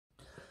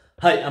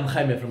Hi, I'm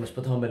Jaime from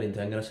Spotahome.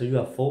 I'm gonna show you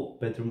a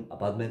 4-bedroom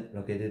apartment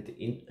located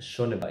in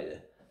Schöneberg.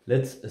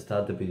 Let's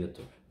start the video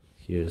tour.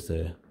 Here's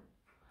the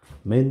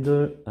main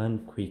door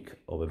and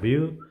quick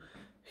overview.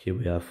 Here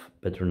we have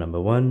bedroom number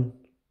 1,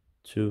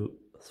 2,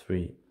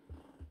 3,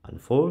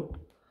 and 4.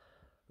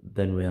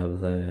 Then we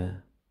have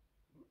the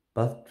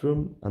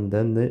bathroom and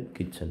then the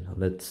kitchen.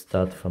 Let's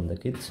start from the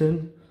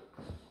kitchen.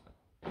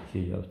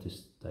 Here you have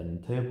this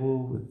dining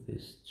table with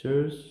these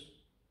chairs.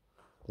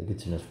 The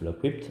kitchen is fully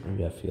equipped, and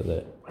you have here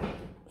the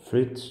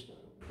fridge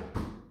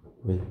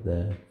with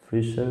the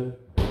freezer.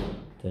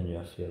 Then you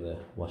have here the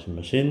washing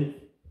machine,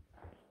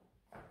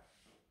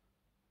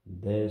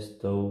 the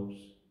stoves,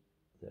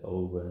 the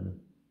oven,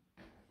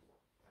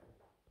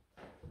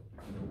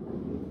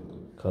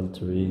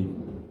 cutlery,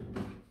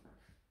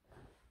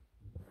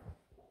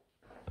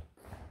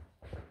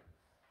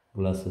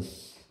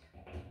 glasses,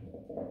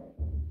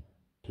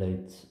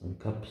 plates and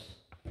cups.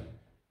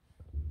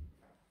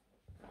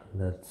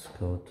 Let's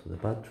go to the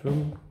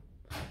bathroom.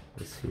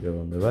 It's here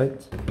on the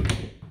right.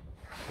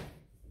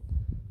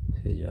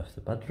 Here you have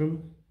the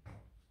bathroom.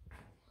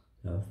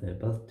 You have the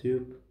bath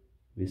tube,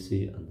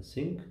 WC and the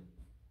sink.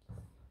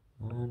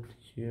 And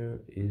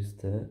here is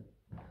the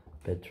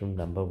bedroom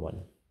number 1.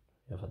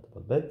 You have a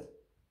double bed,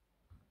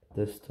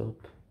 desktop,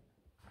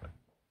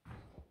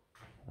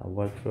 a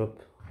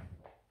wardrobe,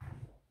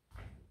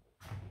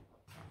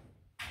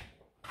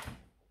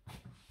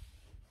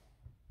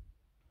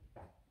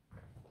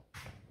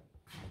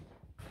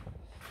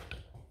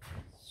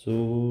 so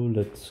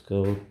let's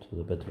go to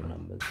the bedroom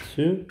number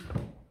 2.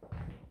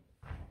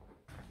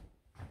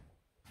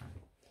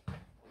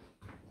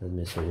 Let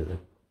me show you the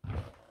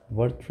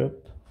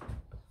wardrobe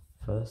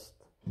first.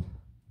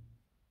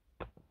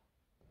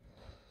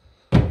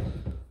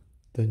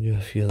 Then you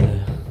have here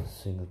the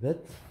single bed,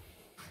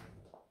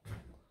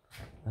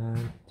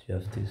 and you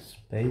have this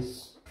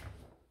space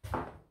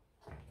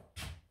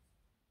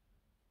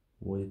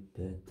with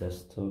the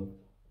desktop,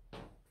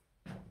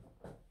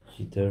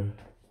 heater,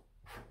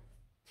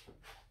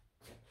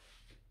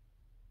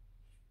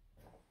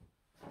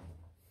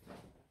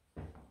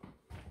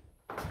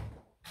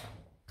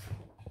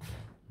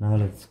 now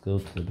let's go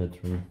to the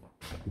bedroom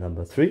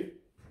number 3.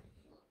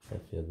 I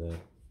have here the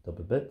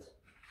double bed,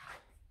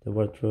 the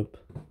wardrobe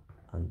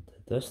and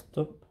the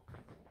desktop.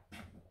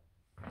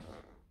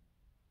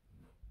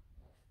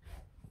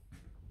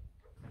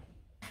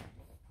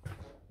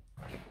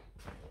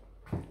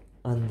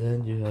 And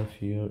then you have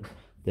here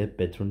the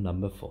bedroom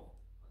number 4.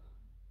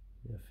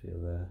 You have here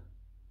the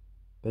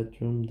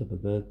bedroom, double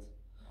bed,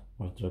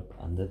 wardrobe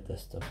and the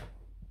desktop.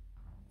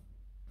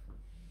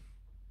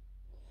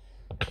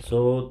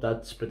 So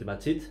that's pretty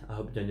much it. I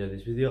hope you enjoyed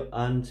this video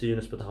and see you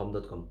on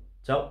spotahome.com.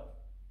 Ciao!